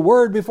He knew the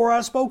word before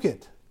I spoke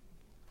it.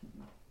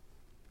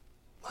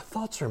 My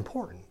thoughts are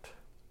important.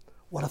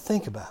 What I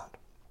think about.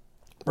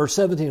 Verse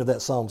 17 of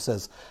that psalm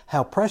says,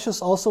 How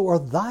precious also are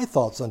Thy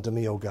thoughts unto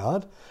me, O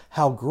God!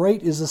 How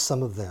great is the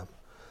sum of them!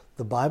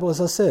 The Bible, as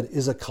I said,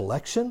 is a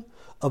collection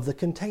of the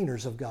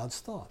containers of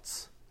God's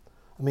thoughts.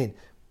 I mean,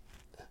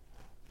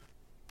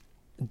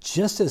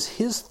 just as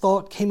his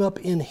thought came up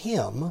in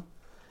him,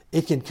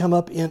 it can come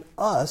up in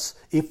us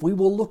if we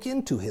will look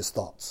into his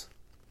thoughts,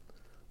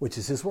 which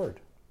is his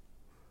word.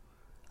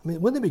 I mean,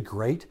 wouldn't it be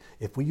great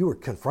if you were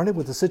confronted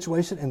with a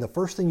situation and the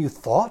first thing you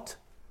thought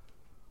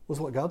was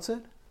what God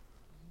said?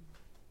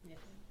 Yeah.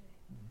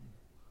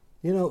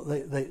 You know,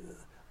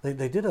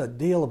 they did a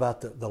deal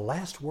about the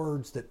last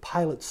words that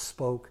pilots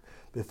spoke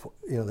before,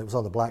 that was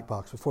on the black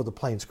box before the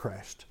planes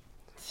crashed.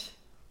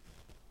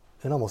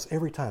 And almost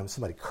every time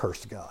somebody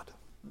cursed God.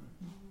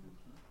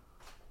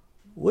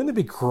 Wouldn't it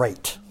be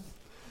great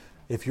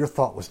if your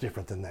thought was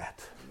different than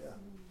that?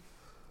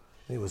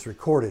 Yeah. It was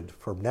recorded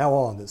from now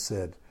on that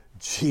said,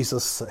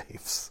 Jesus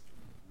saves.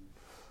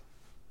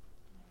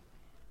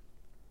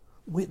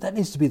 That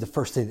needs to be the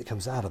first thing that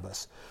comes out of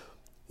us.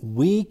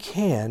 We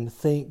can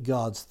think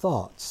God's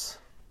thoughts.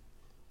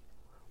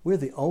 We're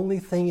the only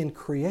thing in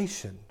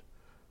creation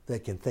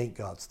that can think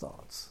God's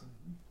thoughts.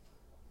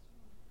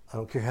 I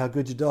don't care how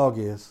good your dog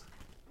is,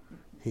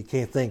 he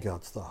can't think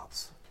God's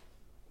thoughts.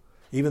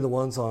 Even the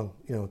ones on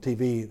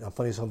TV,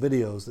 funny some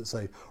videos that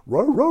say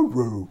 "row, row,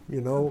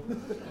 row,"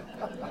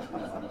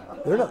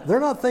 they're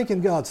not thinking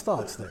God's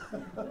thoughts there.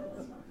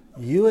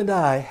 You and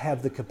I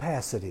have the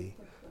capacity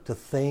to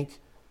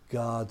think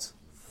God's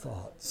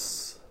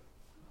thoughts.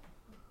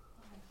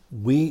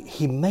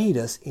 He made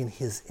us in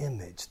his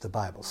image, the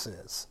Bible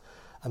says.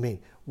 I mean,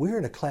 we're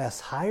in a class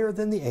higher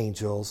than the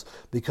angels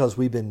because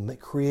we've been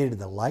created in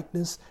the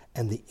likeness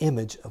and the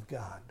image of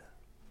God.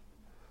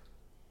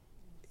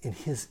 In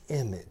his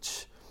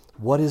image.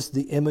 What is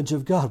the image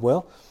of God?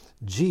 Well,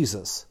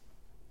 Jesus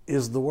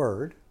is the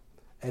Word,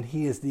 and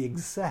he is the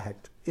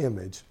exact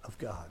image of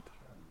God.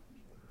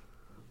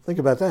 Think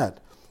about that.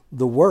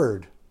 The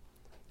Word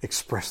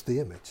expressed the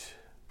image,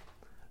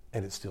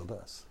 and it still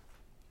does.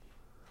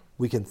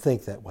 We can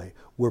think that way.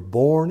 We're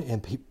born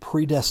and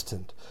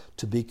predestined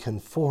to be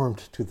conformed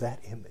to that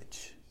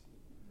image.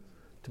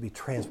 To be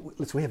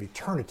listen, we have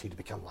eternity to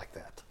become like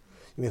that.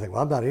 You may think,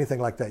 well, I'm not anything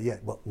like that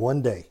yet, but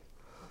one day.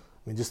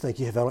 I mean, just think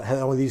you have had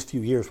only these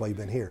few years while you've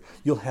been here.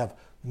 You'll have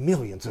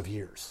millions of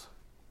years.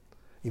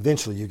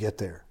 Eventually you get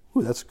there.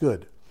 Ooh, that's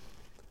good.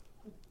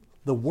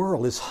 The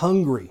world is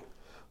hungry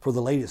for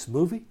the latest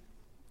movie,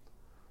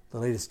 the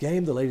latest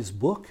game, the latest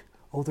book.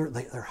 Oh,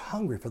 they're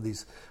hungry for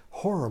these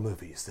horror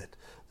movies that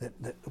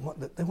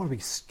they want to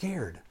be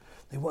scared.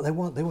 They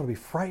want to be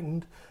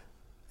frightened.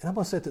 And I'm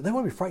going to say that they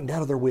want to be frightened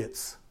out of their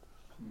wits.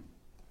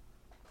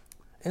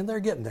 And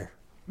they're getting there.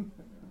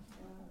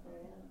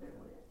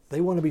 They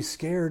want to be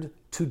scared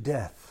to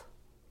death.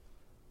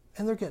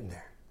 And they're getting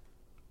there.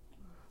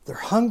 They're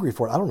hungry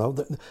for it. I don't know.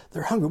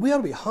 They're hungry. We ought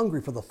to be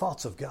hungry for the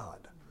thoughts of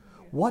God.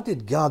 What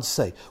did God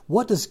say?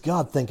 What does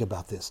God think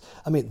about this?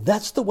 I mean,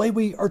 that's the way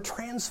we are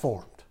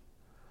transformed.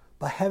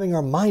 By having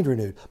our mind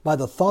renewed, by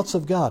the thoughts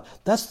of God.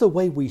 That's the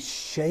way we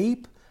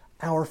shape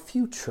our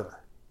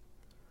future,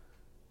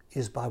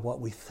 is by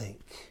what we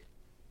think.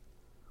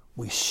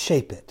 We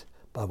shape it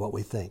by what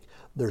we think.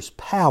 There's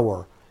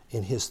power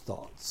in his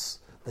thoughts.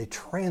 They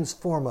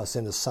transform us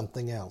into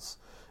something else.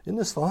 Isn't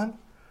this fun?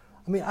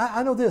 I mean,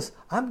 I know this.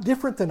 I'm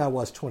different than I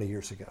was 20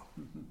 years ago.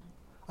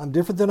 I'm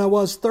different than I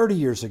was 30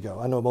 years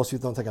ago. I know most of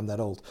you don't think I'm that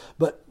old,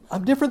 but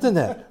I'm different than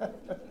that.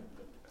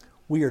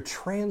 We are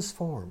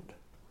transformed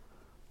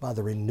by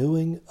the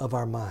renewing of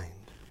our mind.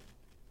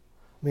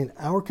 I mean,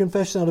 our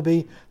confession ought to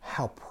be,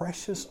 how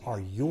precious are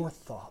your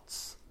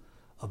thoughts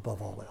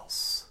above all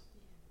else.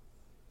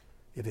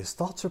 If his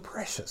thoughts are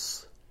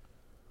precious,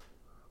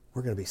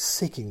 we're going to be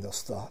seeking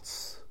those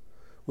thoughts.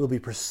 We'll be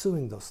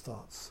pursuing those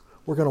thoughts.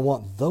 We're going to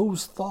want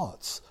those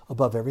thoughts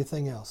above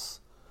everything else.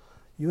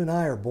 You and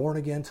I are born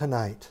again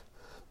tonight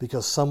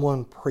because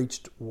someone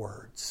preached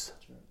words.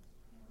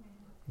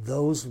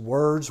 Those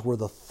words were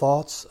the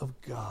thoughts of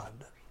God.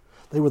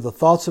 They were the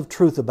thoughts of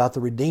truth about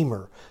the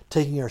Redeemer,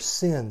 taking our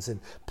sins and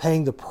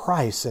paying the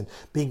price and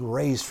being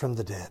raised from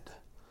the dead.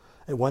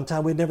 At one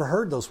time, we'd never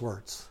heard those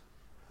words.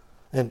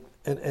 And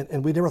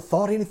we never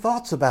thought any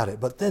thoughts about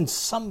it. But then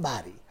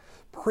somebody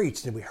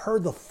preached and we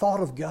heard the thought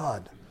of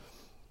God.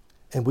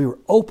 And we were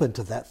open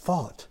to that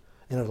thought.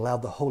 And it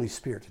allowed the Holy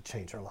Spirit to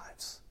change our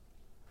lives.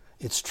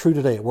 It's true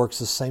today. It works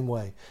the same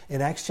way. In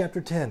Acts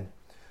chapter 10,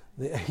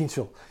 the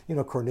angel,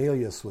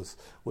 Cornelius was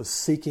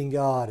seeking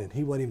God and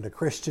he wasn't even a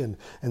Christian.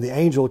 And the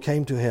angel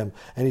came to him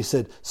and he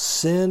said,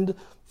 send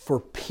for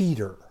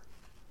Peter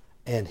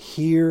and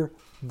hear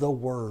the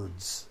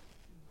words.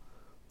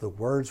 The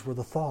words were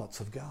the thoughts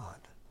of God.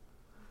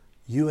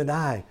 You and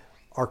I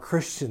are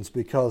Christians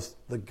because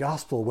the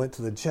gospel went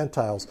to the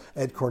Gentiles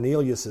at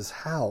Cornelius'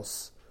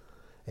 house.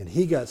 And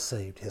he got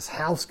saved. His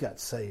house got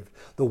saved.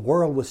 The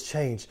world was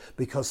changed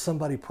because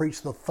somebody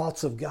preached the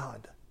thoughts of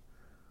God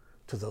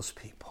to those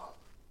people.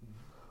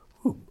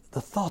 Ooh, the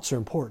thoughts are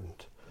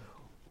important.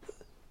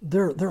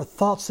 There are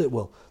thoughts that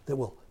will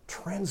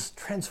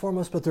transform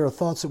us, but there are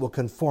thoughts that will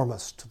conform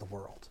us to the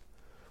world.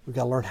 We've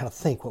got to learn how to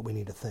think what we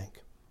need to think.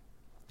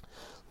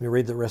 Let me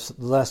read the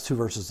last two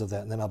verses of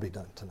that, and then I'll be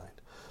done tonight.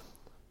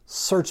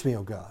 Search me,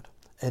 O God,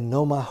 and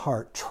know my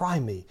heart. Try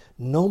me,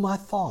 know my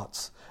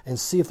thoughts, and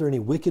see if there any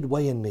wicked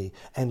way in me,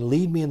 and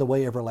lead me in the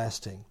way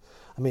everlasting.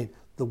 I mean,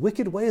 the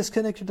wicked way is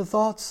connected to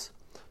thoughts,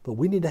 but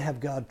we need to have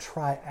God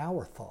try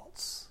our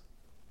thoughts.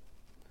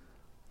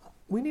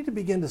 We need to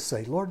begin to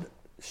say, Lord,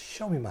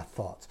 show me my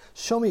thoughts.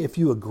 Show me if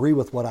you agree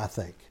with what I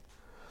think.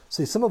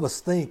 See, some of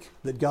us think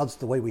that God's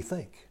the way we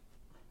think.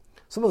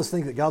 Some of us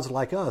think that God's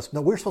like us.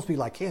 No, we're supposed to be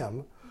like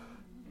Him.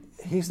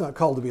 He's not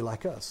called to be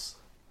like us.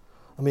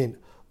 I mean,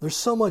 there's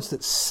so much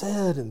that's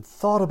said and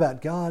thought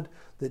about God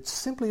that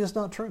simply is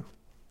not true.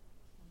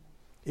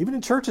 Even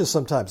in churches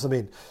sometimes. I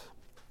mean,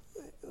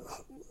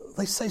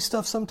 they say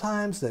stuff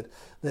sometimes that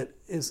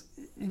is,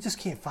 you just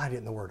can't find it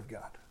in the Word of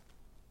God.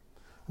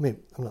 I mean,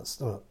 I'm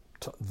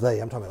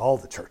talking about all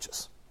the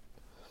churches.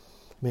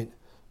 I mean,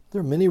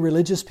 there are many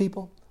religious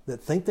people that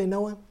think they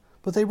know Him,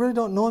 but they really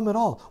don't know Him at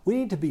all. We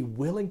need to be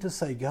willing to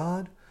say,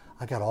 God,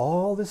 I got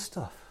all this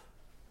stuff.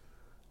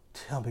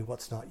 Tell me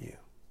what's not you.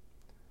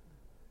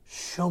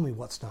 Show me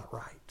what's not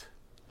right.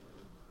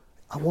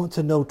 I want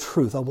to know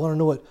truth. I want to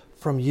know it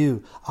from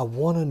you. I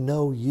want to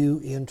know you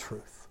in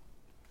truth.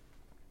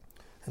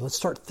 And let's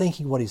start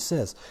thinking what He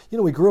says. You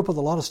know, we grew up with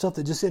a lot of stuff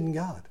that just isn't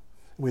God.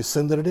 We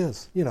assume that it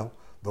is. You know,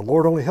 the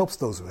Lord only helps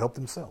those who help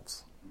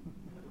themselves.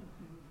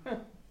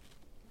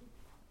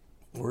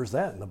 Where's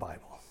that in the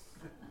Bible?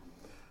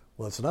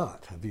 Well, it's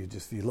not,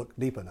 if you look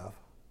deep enough.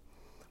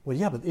 Well,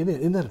 yeah, but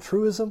isn't that a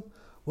truism?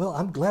 Well,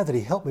 I'm glad that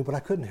He helped me, but I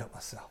couldn't help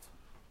myself.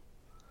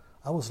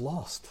 I was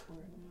lost.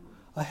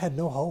 I had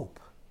no hope.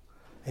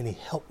 And He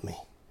helped me.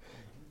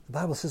 The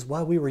Bible says,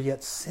 while we were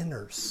yet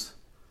sinners,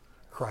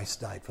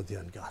 Christ died for the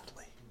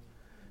ungodly.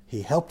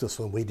 He helped us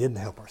when we didn't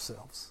help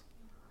ourselves.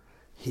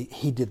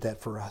 He did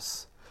that for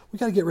us. We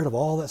got to get rid of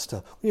all that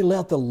stuff. We need to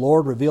let the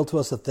Lord reveal to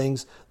us the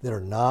things that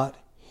are not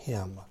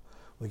Him.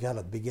 We got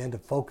to begin to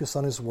focus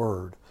on His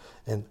Word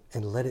and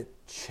let it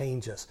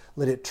change us.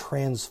 Let it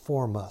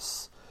transform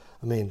us.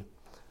 I mean,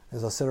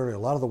 as I said earlier, a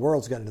lot of the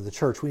world's gotten into the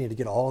church. We need to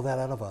get all that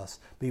out of us.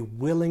 Be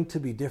willing to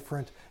be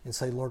different and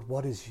say, Lord,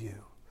 what is you?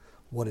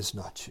 What is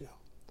not you?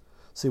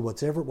 See,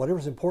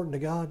 whatever's important to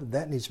God,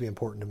 that needs to be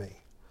important to me.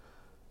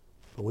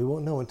 But we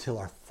won't know until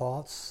our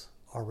thoughts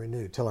are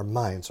renewed, until our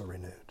minds are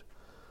renewed.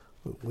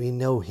 We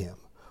know Him.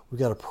 We've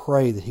got to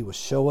pray that He will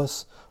show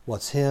us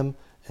what's Him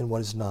and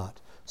what is not,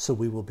 so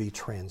we will be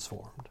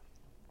transformed.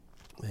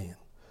 Man.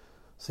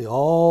 See,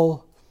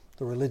 all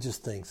the religious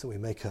things that we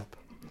make up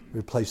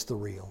replace the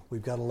real.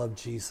 We've got to love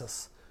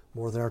Jesus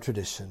more than our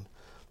tradition,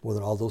 more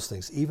than all those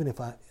things. Even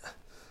if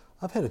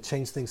I've had to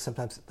change things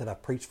sometimes that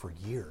I've preached for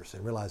years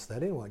and realized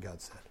that ain't what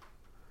God said.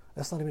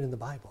 That's not even in the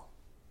Bible.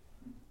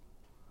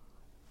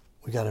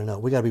 We got to know.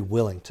 We got to be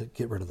willing to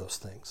get rid of those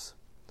things.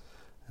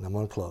 And I'm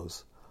going to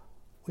close.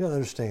 We got to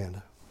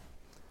understand.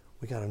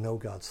 We got to know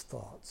God's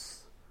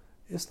thoughts.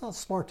 It's not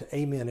smart to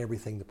amen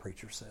everything the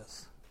preacher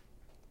says.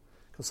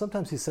 Because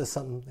sometimes he says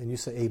something and you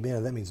say amen,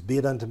 and that means be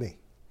it unto me.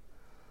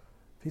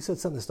 If he said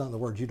something that's not in the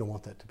Word, you don't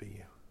want that to be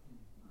you.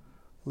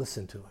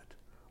 Listen to it.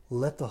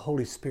 Let the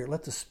Holy Spirit,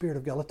 let the Spirit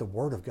of God, let the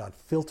Word of God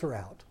filter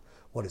out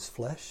what is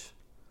flesh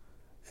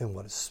and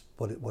what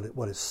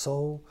is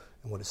soul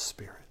and what is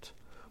spirit.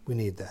 We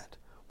need that.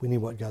 We need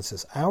what God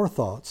says. Our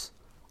thoughts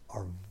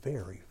are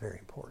very, very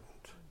important.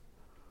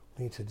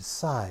 We need to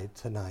decide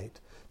tonight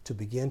to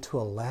begin to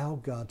allow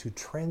God to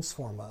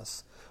transform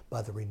us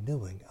by the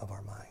renewing of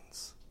our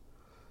minds.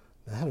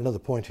 Now, I had another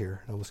point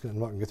here. I'm not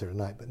going to get there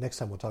tonight, but next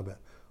time we'll talk about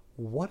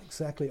what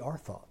exactly are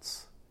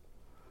thoughts.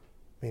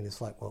 I mean, it's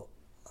like, well,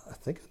 I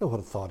think I know what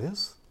a thought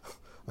is.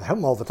 I have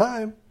them all the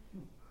time.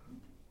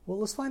 Well,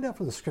 let's find out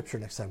from the Scripture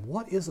next time.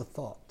 What is a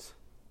thought?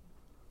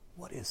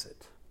 What is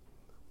it?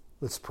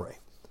 Let's pray.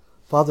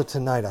 Father,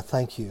 tonight I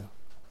thank you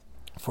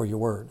for your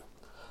word.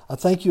 I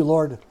thank you,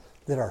 Lord,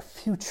 that our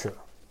future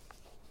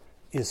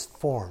is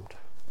formed.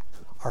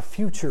 Our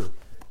future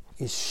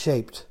is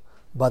shaped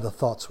by the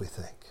thoughts we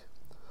think.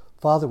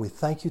 Father, we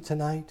thank you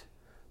tonight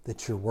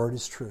that your word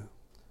is true.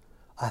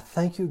 I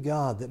thank you,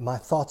 God, that my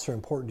thoughts are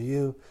important to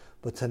you,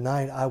 but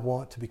tonight I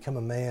want to become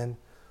a man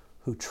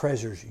who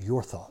treasures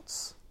your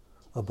thoughts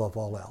above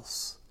all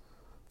else.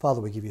 Father,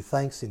 we give you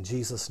thanks in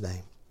Jesus'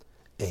 name.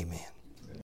 Amen.